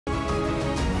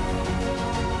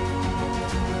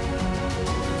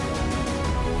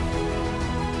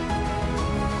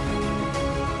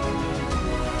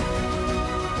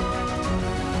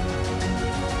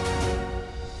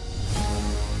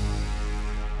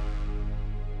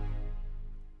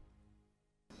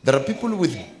There are people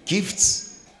with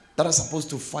gifts that are supposed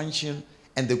to function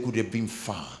and they could have been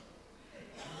far.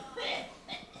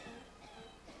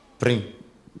 Bring.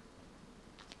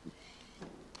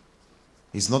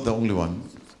 He's not the only one.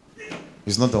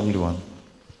 He's not the only one.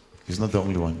 He's not the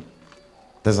only one.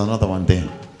 There's another one there.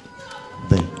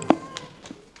 There.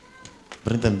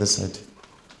 Bring them this side.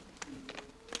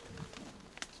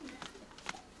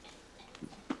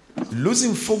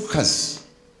 Losing focus.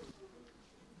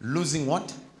 Losing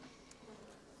what?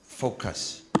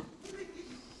 Focus.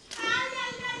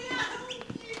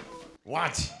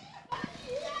 What?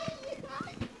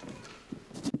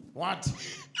 What?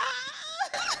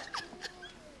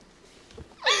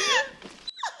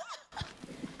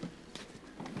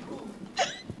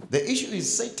 The issue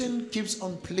is Satan keeps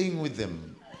on playing with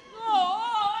them.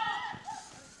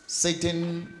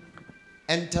 Satan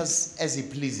enters as he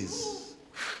pleases.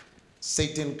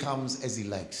 Satan comes as he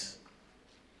likes.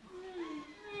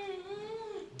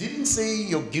 Didn't say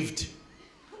your gift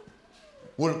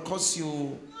will cause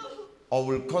you or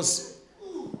will cause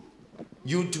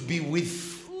you to be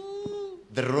with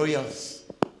the royals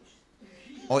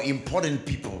or important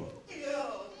people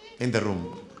in the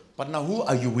room. But now who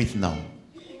are you with now?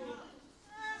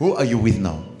 Who are you with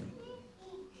now?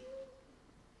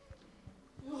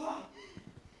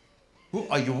 Who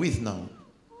are you with now?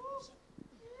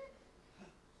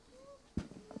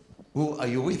 Who are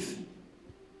you with?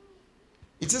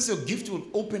 It says your gift will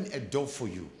open a door for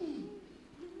you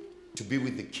to be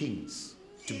with the kings,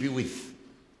 to be with.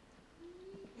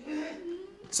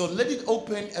 So let it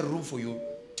open a room for you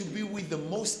to be with the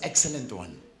most excellent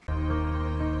one.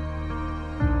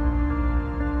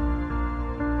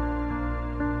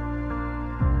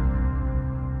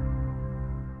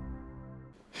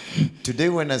 Today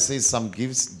when I say some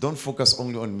gifts, don't focus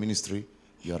only on ministry.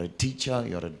 You are a teacher,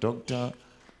 you are a doctor,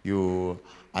 you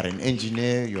are an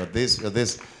engineer, you are this, you are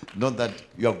this. Not that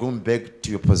you are going back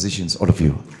to your positions, all of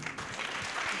you.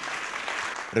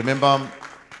 Remember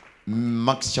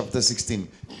Mark chapter 16.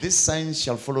 These signs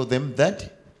shall follow them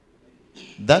that.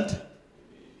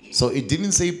 So it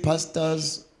didn't say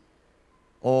pastors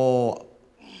or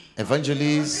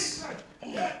evangelists.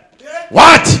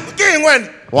 What?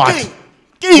 What?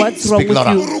 What's wrong with you?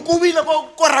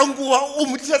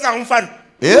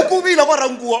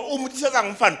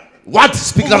 What?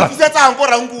 Speak louder.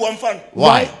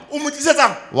 Why?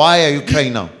 Why are you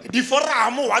crying now? The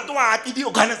forum, what the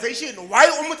organization? Why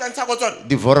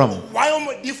The forum. Why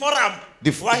the forum?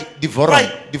 The forum.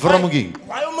 The forum again.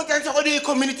 Why the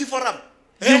community forum?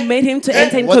 You made him to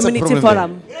enter in What's the community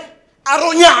problem forum.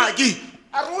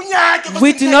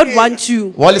 We do not want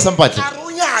you. Wali sampati.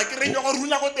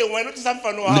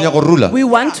 We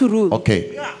want to rule.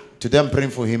 Okay. Today I'm praying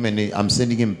for him and I'm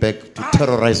sending him back to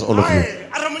terrorize all of you.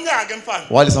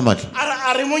 Why so much?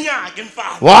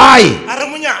 Why?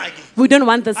 We don't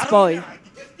want the spoil.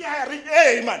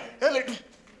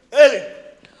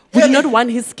 We do not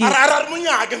want his gift.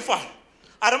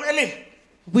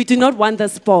 We do not want the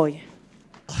spoil.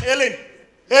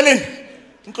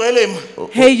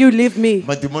 Hey, you leave me.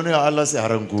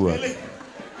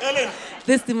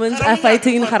 These demons are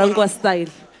fighting in Harangwa style.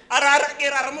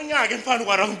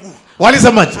 What is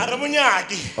so much?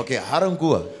 Okay,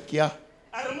 Harangua. Kia.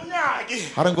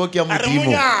 Harangua kia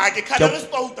mudimo.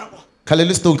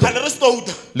 Kalele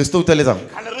stouta lezang.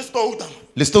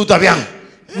 Lestouta biang.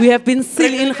 We have been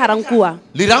sealed in Harangua.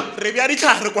 Lirang? Di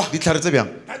tlaretse biang.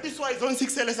 That is why zone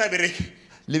 6 LS Iberek.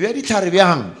 Lebia di tlare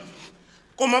biang.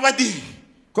 Koma badi.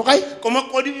 Kokai? Koma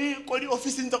kodi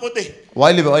office in Takote.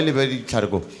 Why lebia di tlare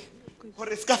go? For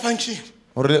a ska function.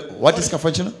 Or what is ka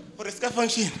function? For a ska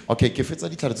function. Okay, ke fetsa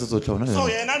di tlare tso tlo na. So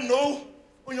yena no.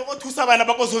 O nyoko thusa bana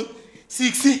ba ko zone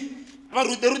 6. Ba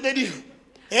rute di.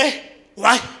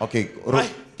 Why? Okay,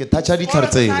 ke toucha di tlare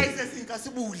tse.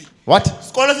 What?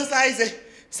 Scholar size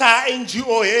sa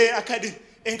NGO academy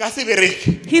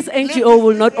engasibereki. His NGO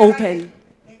will not open.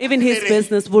 Even his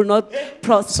business will not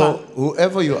prosper. So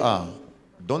whoever you are,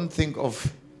 don't think of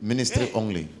ministry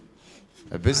only.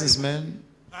 A businessman,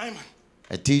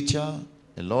 a teacher,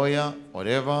 a lawyer,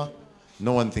 whatever.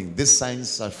 No one thing. These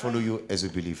signs shall follow you as you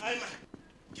believe.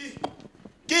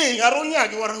 Okay,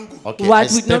 What I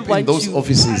step in those you.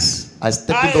 offices. I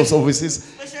step in those offices.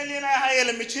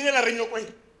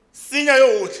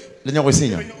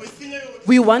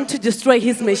 We want to destroy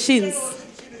his machines.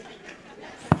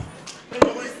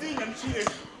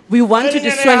 We want to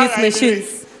destroy his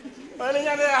machines.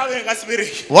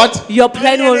 What? Your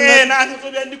plan will not.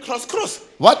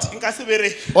 What?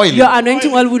 Oil. Your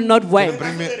anointing oil will not work.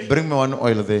 Bring me one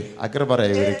oil there. I can't buy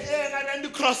it.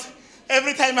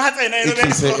 Every time I It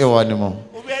will say a one more.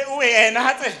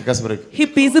 Ka se bereke. He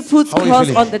busy puts How are you cross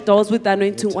feeling? on the doors with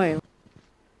anointing oil.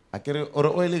 Akere ore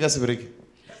oil ka se bereke.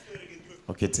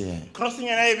 Okay, tse. Crossing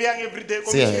and I being every day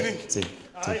Tse. commissioning. Tse.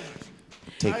 Aye,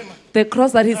 Take. man. The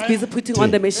cross that he's busy putting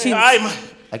on the machine, Aye, man.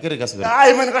 Akere ka se bereke.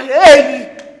 Aye, man.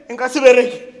 Hey, nka se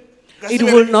bereke. Nka it se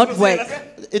will bereke. not work.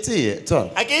 It's here. It's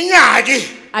all. A ke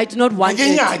nyake. I do not want A ke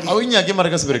it. nyake. How in yage mara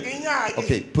ka se bereke. Kenyake.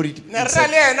 Okay, put it Ne re inside.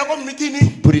 le ena ko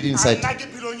meeting. Put it inside. A nna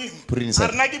ke belonging. Put it inside.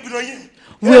 A nna ke belonging.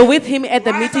 We're with him at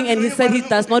the meeting and he said he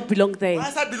does not belong there. Why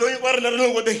sa belonging kwa rena re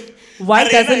leng ko teng? Why A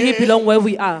re doesn't ena, he eh, belong where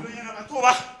we are? batho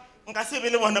ba, nka se be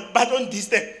le bona, ba tlo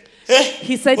ndisturb. Eh?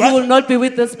 He said he will not be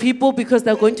with these people because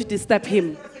they're going to disturb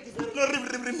him. No, re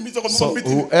mmitsa ko So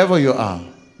meeting. whoever you are,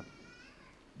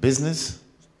 business,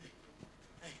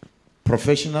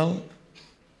 professional,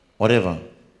 whatever,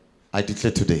 I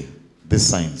declare today, these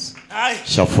signs Aye.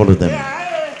 shall follow them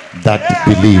Aye. that Eh,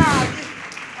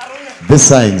 believe. These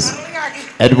signs,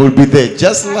 and will be there.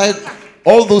 Just like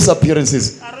all those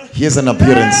appearances, here's an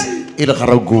appearance. Il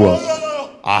Haragua.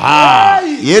 Aha!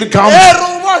 Here it comes. Eh,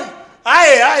 Roman.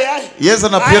 Aye, aye, aye. Here's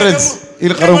an Aye, appearance. re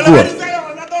mo- Il re mo Haragua. lebadisa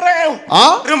yona, toro eo.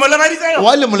 Huh? Re mo lebadisa yona.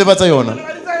 Why le molebatsa yona?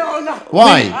 Lebadisa yona.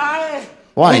 Why? Aye.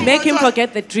 Why? We make him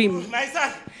forget the dream. My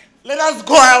son, let us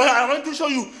go. I want to show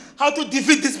you how to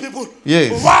defeat these people.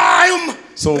 Yes. Why?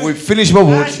 So we finish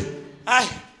Babochi. Aye,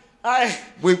 aye,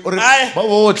 We Aye.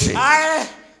 Babochi. aye.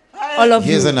 All of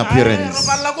Here's you. an appearance.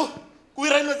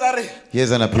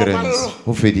 Here's an appearance.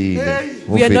 Who fedile?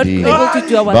 Who We are not fedile? able to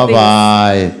do our Bye things.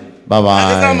 bye. Bye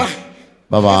Alekama. bye.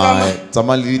 Bye bye.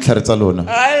 Tsamaya le ditlhare tsa lona.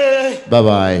 Aye. Bye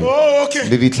bye. Oh, okay.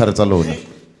 Le ditlhare tsa lona.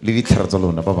 Le ditlhare tsa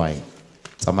lona. Bye bye.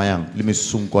 Tsamayang le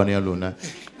mesunkwane ya lona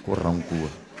ko Rankua.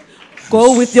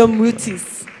 Go with your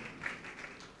mutis.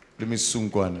 Le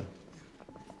mesunkwane.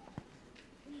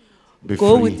 Be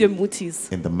Go free with your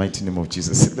mutis. in the mighty name of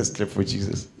Jesus. Let's clap for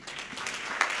Jesus.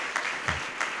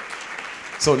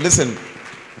 So listen,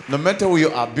 no matter who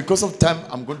you are, because of time,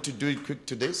 I'm going to do it quick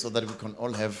today so that we can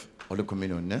all have Holy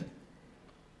Communion.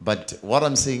 But what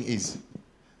I'm saying is,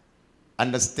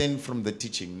 understand from the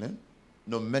teaching,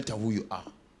 no matter who you are,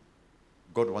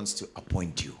 God wants to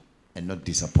appoint you and not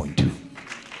disappoint you.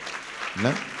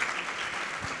 Ne?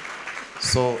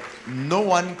 So no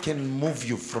one can move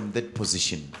you from that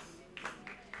position.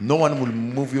 No one will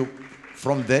move you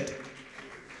from that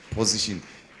position.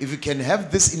 If you can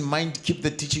have this in mind, keep the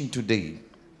teaching today.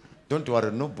 Don't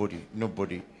worry,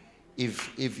 nobody.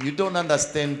 If you don't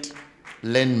understand,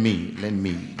 learn me.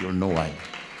 You'll know why.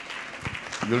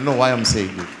 You'll know why I'm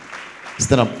saying it.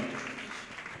 Stand up.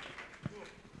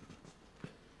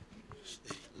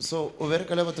 So, Oh, there, I give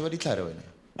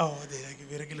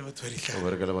you a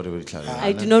little bit.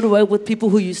 I do not work with people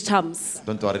who use charms.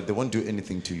 don't worry, they won't do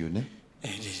anything to you. Ne?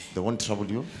 They won't trouble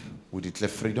you. We declare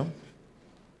freedom.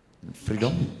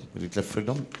 Freedom. We declare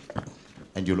freedom.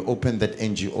 And you'll open that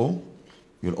NGO.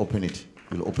 You'll open it.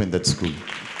 You'll open that school.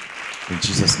 In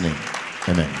Jesus' name.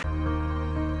 Amen.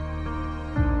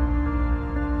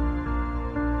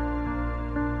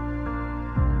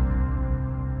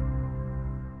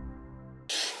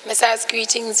 Messiah's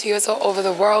greetings, viewers all over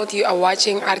the world. You are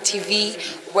watching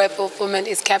RTV, where fulfillment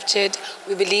is captured.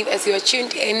 We believe as you are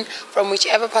tuned in from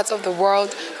whichever parts of the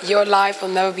world, your life will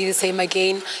never be the same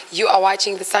again. You are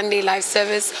watching the Sunday live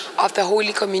service of the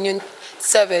Holy Communion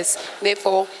service.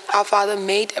 Therefore, our Father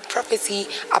made a prophecy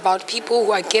about people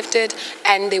who are gifted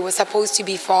and they were supposed to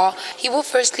be far. He will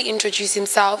firstly introduce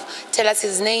himself, tell us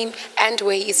his name and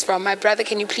where he is from. My brother,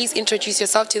 can you please introduce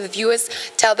yourself to the viewers?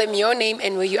 Tell them your name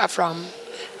and where you are from.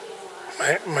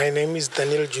 My name is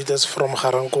Daniel Judas from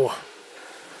Harankoa.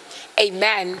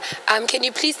 Amen. Can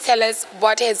you please tell us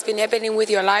what has been happening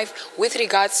with your life with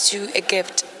regards to a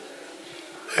gift?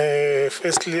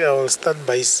 Firstly, I will start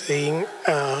by saying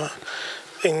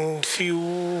in few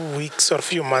weeks or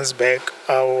few months back,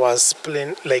 I was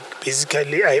planning,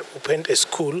 basically I opened a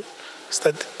school.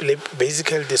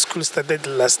 Basically, the school started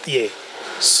last year.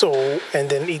 So,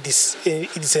 and then it is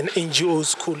an NGO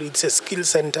school. It's a skill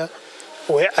center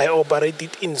where I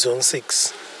operated in Zone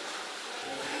 6.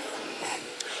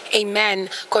 Amen.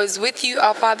 Because with you,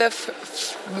 our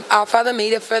Father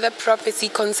made a further prophecy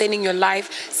concerning your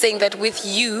life, saying that with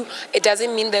you, it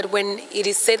doesn't mean that when it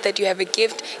is said that you have a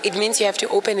gift, it means you have to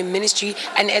open a ministry.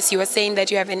 And as you were saying that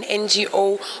you have an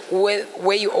NGO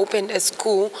where you opened a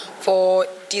school for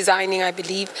designing, I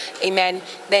believe. Amen.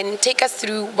 Then take us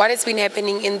through what has been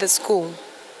happening in the school.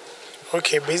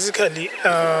 Okay, basically,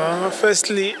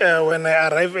 firstly, when I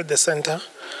arrived at the center,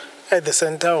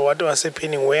 what was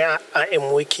happening where I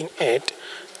am working at,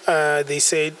 they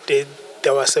said that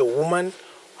there was a woman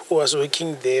who was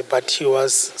working there, but she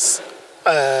was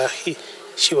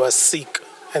sick.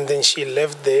 and then she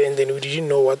left there, and then we didn't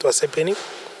know what was happening.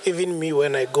 Even me,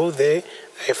 when I go there,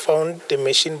 I found the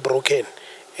machine broken,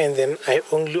 and then I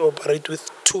only operate with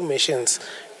 2 machines.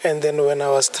 And then when I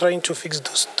was trying to fix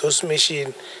those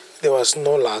machines, there was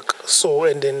no luck. So,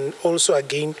 and then also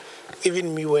again,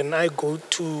 even me, when I go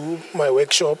to my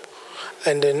workshop,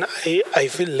 and then I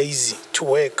feel lazy to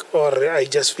work, or I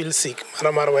just feel sick.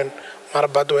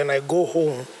 But when I go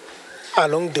home,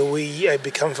 along the way, I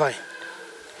become fine.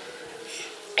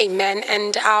 Amen.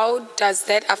 And how does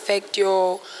that affect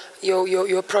your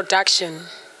production?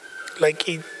 Like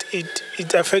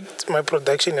it affects my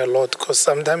production a lot, because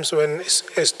sometimes when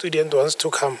a student wants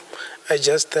to come, I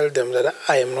just tell them that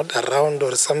I am not around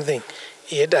or something,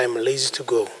 yet I'm lazy to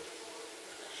go.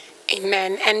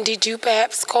 Amen. And did you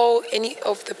perhaps call any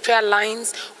of the prayer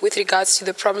lines with regards to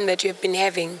the problem that you have been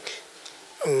having?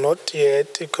 Not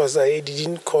yet, because I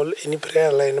didn't call any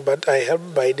prayer line, but I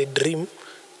helped by the dream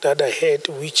that I had,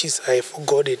 which is I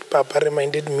forgot it. Papa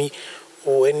reminded me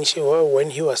when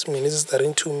he was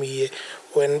ministering to me,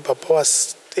 when Papa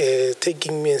was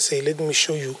taking me and say, let me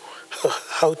show you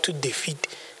how to defeat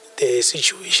the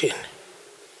situation.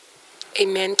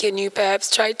 Amen. Can you perhaps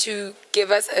try to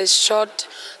give us a short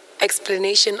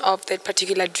explanation of that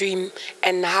particular dream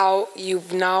and how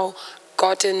you've now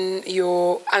gotten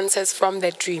your answers from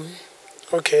that dream?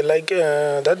 Okay, like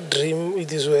that dream,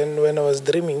 it is when I was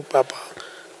dreaming,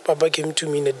 Papa came to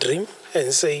me in a dream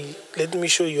and say, let me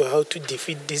show you how to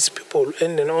defeat these people.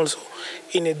 And then also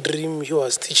in a dream, he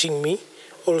was teaching me.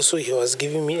 Also, he was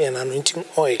giving me an anointing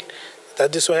oil.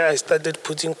 That is why I started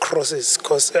putting crosses,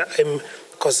 because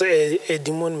a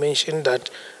demon mentioned that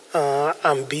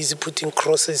I'm busy putting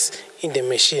crosses in the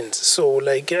machines. So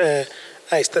like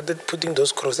I started putting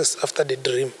those crosses after the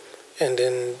dream, and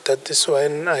then that is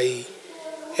when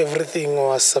everything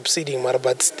was succeeding,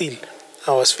 but still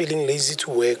I was feeling lazy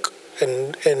to work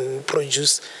and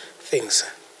produce things.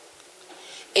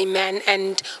 Amen.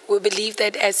 And we believe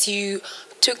that as you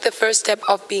took the first step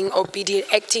of being obedient,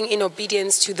 acting in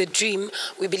obedience to the dream,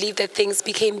 we believe that things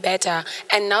became better.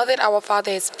 And now that our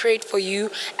Father has prayed for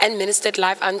you and ministered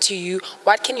life unto you,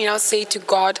 what can you now say to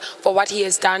God for what He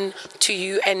has done to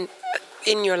you and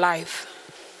in your life?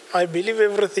 I believe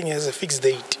everything has a fixed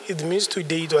date. It means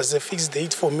today it was a fixed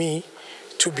date for me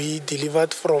to be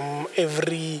delivered from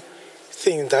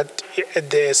everything that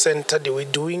at the center they were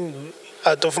doing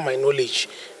out of my knowledge.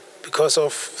 Because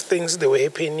of things that were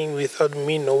happening without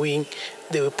me knowing,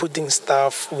 they were putting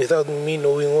stuff without me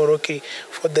knowing, or okay,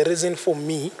 for the reason for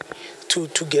me to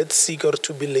get sick or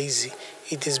to be lazy,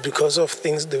 it is because of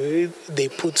things they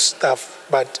put stuff.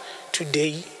 But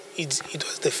today, it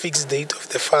was the fixed date of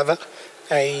the Father.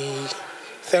 I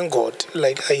thank God,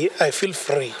 like I feel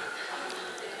free.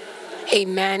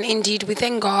 Amen. Indeed, we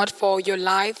thank God for your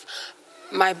life,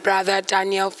 my brother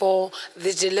Daniel, for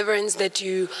the deliverance that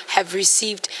you have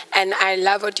received. And I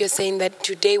love what you're saying, that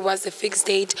today was the fixed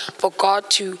date for God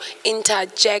to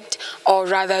interject, or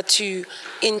rather to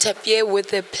interfere with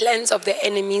the plans of the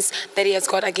enemies that He has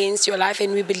got against your life.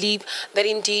 And we believe that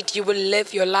indeed you will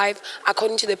live your life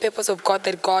according to the purpose of God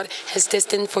that God has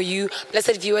destined for you.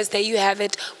 Blessed viewers, there you have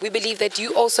it. We believe that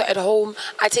you also at home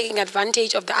are taking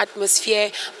advantage of the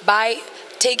atmosphere by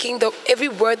taking every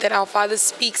word that our Father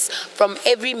speaks from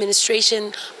every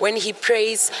ministration when He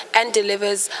prays and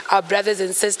delivers our brothers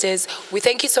and sisters. We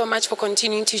thank you so much for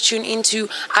continuing to tune into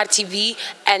RTV,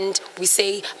 and we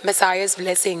say Messiah's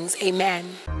blessings. Amen.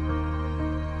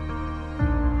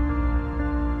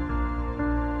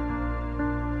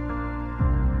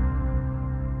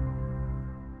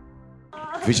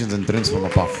 Visions and dreams from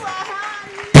above.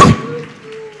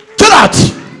 Get out!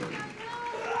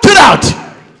 Get out!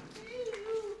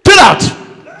 Out!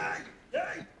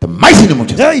 The mighty name of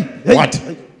Jesus. Hey. What?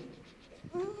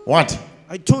 What?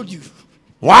 I told you.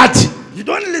 What? You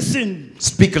don't listen.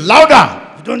 Speak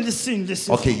louder. You don't listen.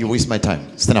 Listen. Okay, you waste my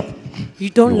time. Stand up. You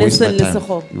don't listen, waste my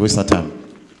time. You waste my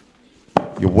time.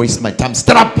 You waste my time.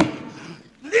 Stand up.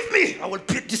 Leave me. I will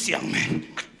beat this young man.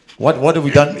 What have we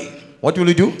done? What will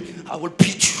you do? I will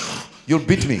beat you. You'll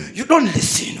beat me. You don't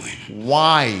listen.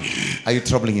 Why are you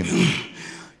troubling him?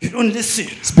 You don't listen.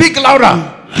 Speak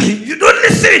louder. You don't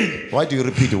listen. Why do you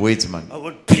repeat the words, man? I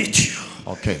will beat you.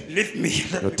 Okay. Leave me.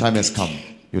 Your time has come.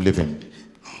 You leave him.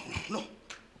 No.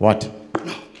 What?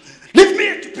 No. Leave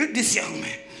me to beat this young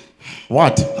man.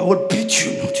 What? I will beat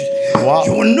you. Wow.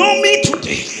 You will know me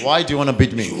today. Why do you want to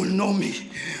beat me? You will know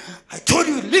me. I told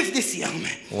you, leave this young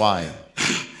man. Why?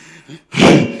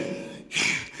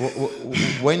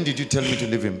 When did you tell me to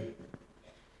leave him?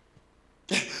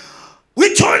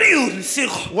 We told you,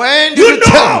 when did you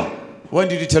tell me? When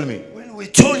did you tell me? When we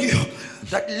told you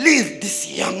that leave this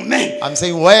young man. I'm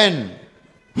saying when.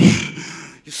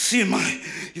 You see,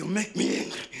 you make me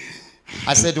angry.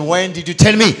 I said, when did you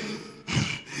tell me?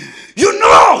 You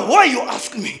know why you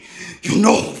ask me. You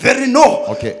know, very no.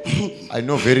 Okay, I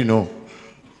know very no.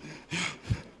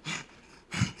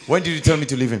 When did you tell me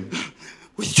to leave him?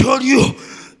 We told you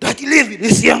that leave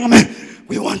this young man.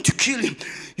 We want to kill him.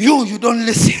 You don't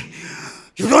listen.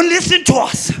 You don't listen to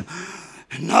us.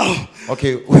 And now.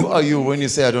 Okay, who are you when you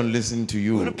say I don't listen to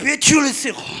you?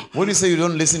 When you say you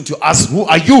don't listen to us, who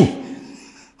are you?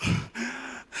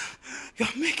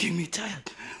 You're making me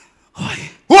tired. Why?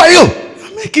 Who are you?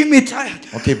 You're making me tired.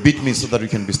 Okay, beat me so that we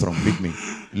can be strong. Beat me.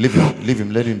 Leave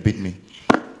him, let him beat me.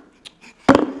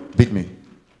 Beat me.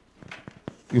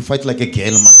 You fight like a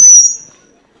girl, man.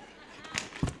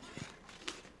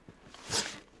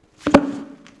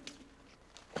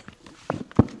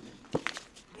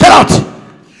 Get out!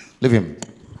 Leave him.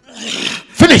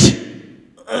 Finish!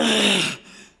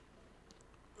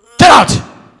 Get out!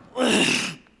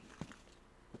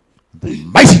 The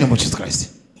mighty name of Jesus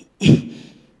Christ. You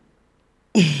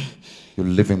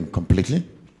leave him completely.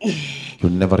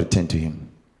 You'll never return to him.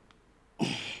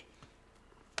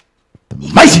 The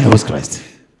mighty name of Jesus Christ.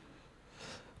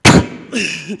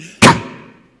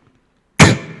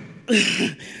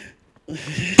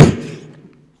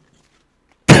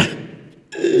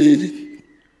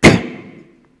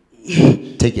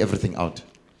 Take everything out.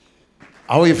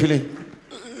 How are you feeling?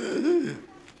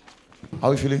 How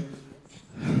are you feeling?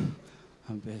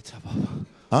 I'm better, Papa.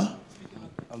 Huh?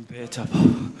 I'm better,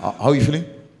 Papa. How are you feeling?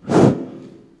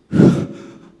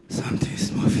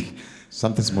 Something's moving.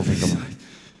 Something's moving. Come on.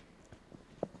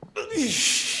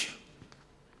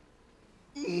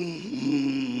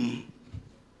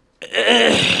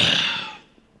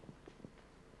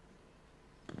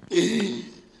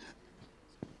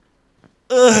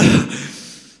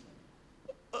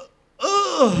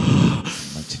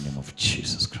 Mighty name of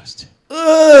Jesus Christ.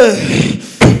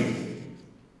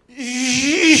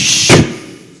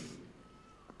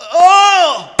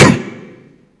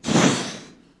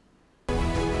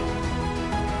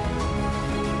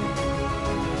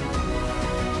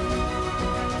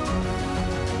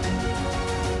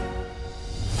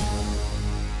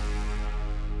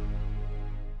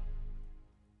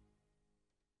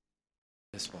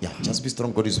 Yeah, just be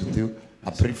strong. God is with you.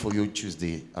 I prayed for you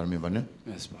Tuesday. I remember, no?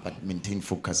 Yes, Papa. But maintain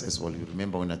focus as well. You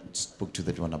remember when I spoke to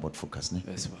that one about focus, no?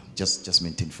 Yes, Papa. Just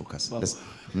maintain focus. Papa,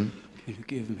 can you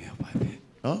give me a Bible?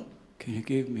 Huh? Can you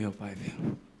give me a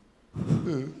Bible?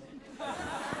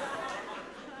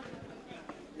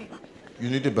 You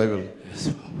need a Bible. Yes,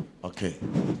 Papa. Okay.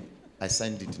 I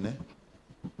signed it, no?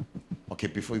 Okay,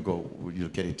 before you go, you'll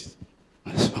get it.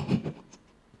 Yes,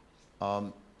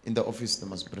 Papa. In the office, they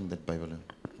must bring that Bible.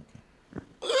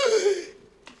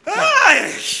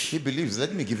 He believes.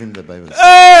 Let me give him the Bible.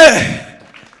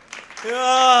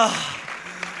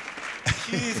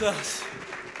 Jesus.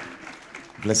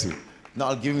 Bless you. No,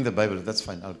 I'll give him the Bible. That's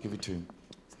fine. I'll give it to him.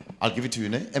 I'll give it to you,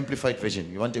 ne? Amplified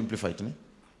version. You want amplified, ne?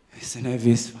 It's an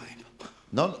obvious fine, Papa.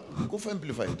 No, go for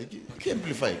amplified.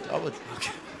 Amplified. How about?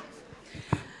 Okay.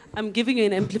 I'm giving you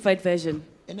an amplified version.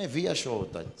 NIV are sure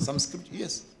that some script.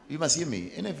 Yes, you must hear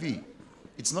me. NIV.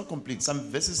 It's not complete. Some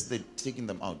verses they're taking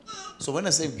them out. So when I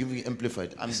say giving you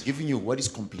amplified, I'm giving you what is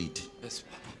complete. Yes,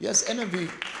 Papa. Yes, NIV.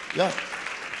 Yeah.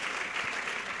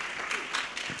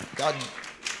 God,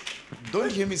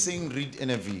 don't hear me saying read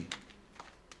NIV.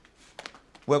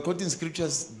 We're quoting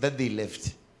scriptures that they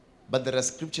left, but there are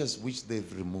scriptures which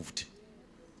they've removed.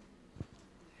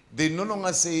 They no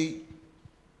longer say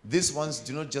these ones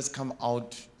do not just come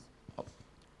out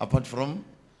apart from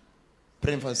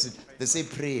praying fasting. They say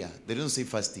prayer. They don't say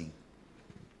fasting.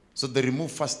 So they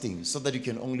remove fasting so that you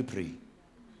can only pray.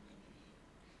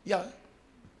 Yeah.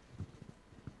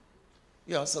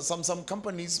 Yeah, so some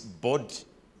companies bought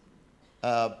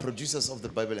producers of the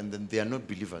Bible and then they are not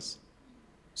believers.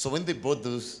 So when they bought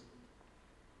those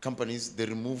companies, they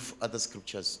remove other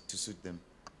scriptures to suit them.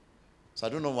 So I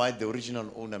don't know why the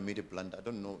original owner made a blunder. I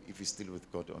don't know if he's still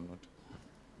with God or not.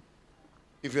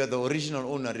 If you are the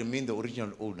original owner, remain the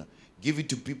original owner. Give it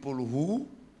to people who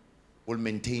will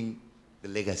maintain the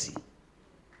legacy.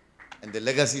 And the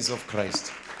legacy is of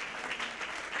Christ.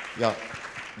 Yeah,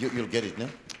 you'll get it, no?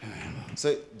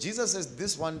 So Jesus says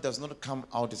this one does not come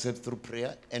out except through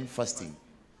prayer and fasting.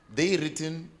 They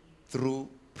written through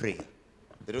prayer.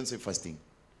 They don't say fasting.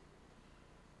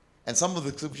 And some of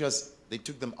the scriptures, they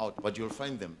took them out, but you'll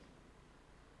find them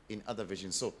in other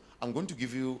versions. So I'm going to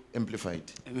give you amplified.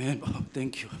 Amen, Papa.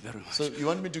 Thank you very much. So you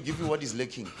want me to give you what is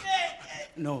lacking?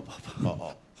 No, Papa.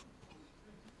 Uh-oh.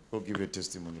 Go give your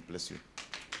testimony. Bless you.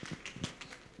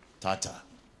 Tata.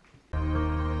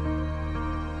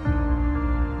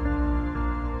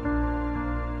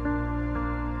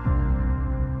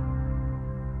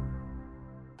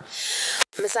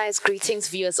 Messiah's greetings,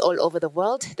 viewers all over the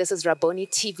world. This is Rabboni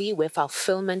TV, where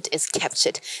fulfillment is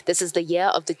captured. This is the year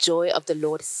of the joy of the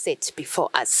Lord set before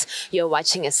us. You're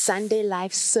watching a Sunday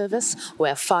live service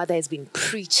where a father has been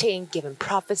preaching, giving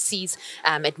prophecies,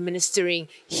 administering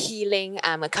healing,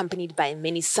 accompanied by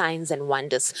many signs and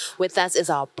wonders. With us is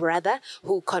our brother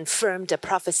who confirmed a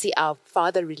prophecy our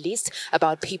father released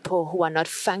about people who are not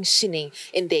functioning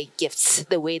in their gifts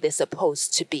the way they're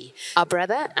supposed to be. Our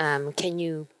brother, can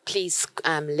you please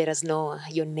let us know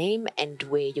your name and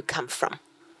where you come from?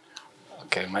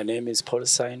 Okay, my name is Paul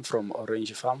Sain from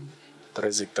Orange Farm,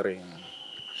 363.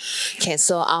 Okay,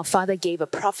 so our father gave a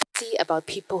prophecy about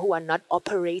people who are not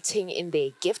operating in their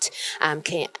gift.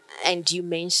 And you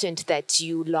mentioned that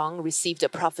you long received a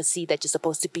prophecy that you're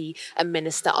supposed to be a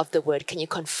minister of the word. Can you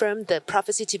confirm the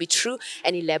prophecy to be true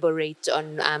and elaborate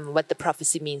on what the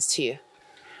prophecy means to you?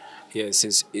 Yes,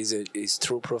 it's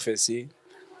true prophecy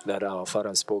that our father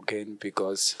has spoken,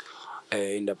 because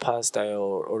in the past I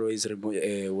always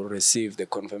will receive the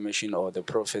confirmation or the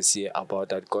prophecy about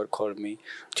that God called me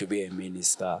to be a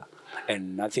minister,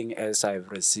 and nothing else I've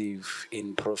received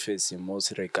in prophecy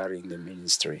most regarding the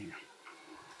ministry.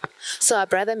 So our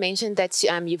brother mentioned that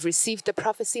you've received the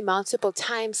prophecy multiple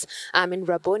times in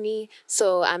Rabboni.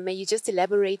 So may you just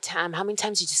elaborate how many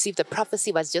times you received the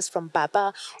prophecy? Was it just from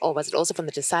Baba, or was it also from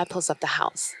the disciples of the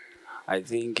house? I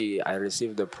think I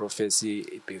received the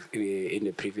prophecy in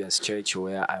the previous church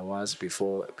where I was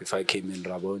before I came in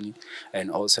Rabboni,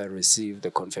 and also I received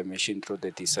the confirmation through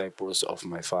the disciples of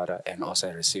my father, and also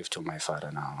I received to my father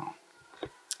now.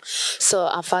 So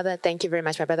our father, thank you very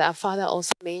much, my brother. Our father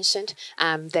also mentioned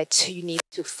that you need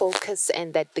to focus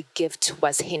and that the gift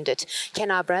was hindered.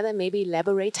 Can our brother maybe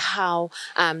elaborate how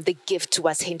the gift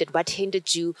was hindered? What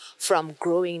hindered you from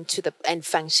growing and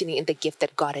functioning in the gift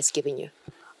that God has given you?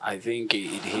 I think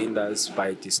it hinders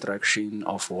by distraction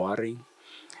of worry,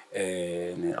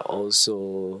 and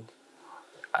also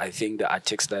I think the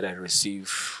attacks that I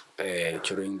receive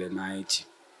during the night,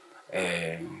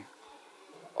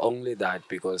 only that,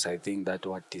 because I think that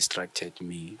what distracted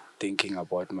me, thinking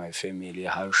about my family,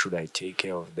 how should I take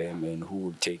care of them and who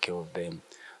will take care of them.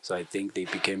 So I think they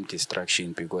became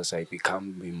distraction because I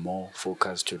become more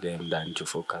focused to them than to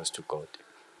focus to God.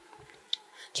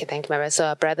 Okay, thank you, Mara. So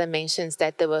our brother mentions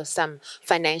that there were some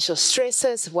financial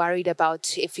stresses, worried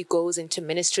about if he goes into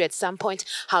ministry at some point,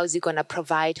 how is he going to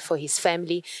provide for his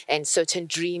family, and certain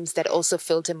dreams that also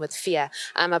filled him with fear.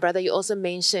 My brother, you also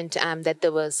mentioned that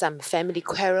there were some family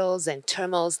quarrels and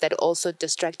turmoils that also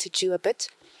distracted you a bit.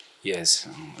 Yes,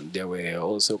 there were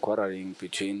also quarreling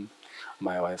between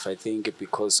my wife, I think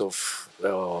because of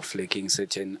lacking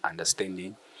certain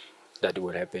understanding that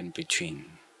would happen between.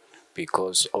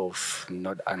 Because of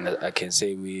not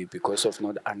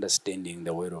understanding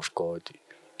the word of God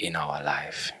in our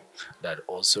life, that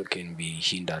also can be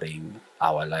hindering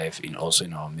our life also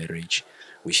in our marriage,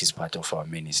 which is part of our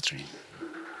ministry.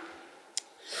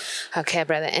 Okay,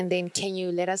 brother. And then can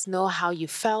you let us know how you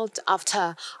felt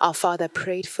after our father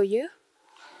prayed for you?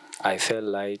 I felt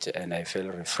light and I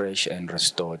felt refreshed and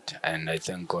restored, and I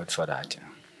thank God for that.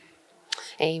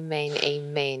 Amen,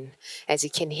 amen. As you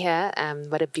can hear,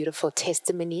 what a beautiful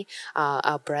testimony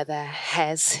our brother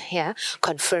has here,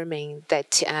 confirming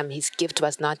that his gift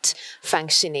was not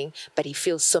functioning, but he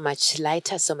feels so much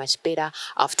lighter, so much better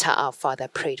after our father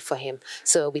prayed for him.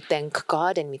 So we thank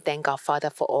God and we thank our father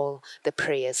for all the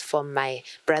prayers. For my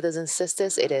brothers and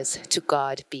sisters, it is to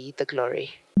God be the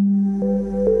glory.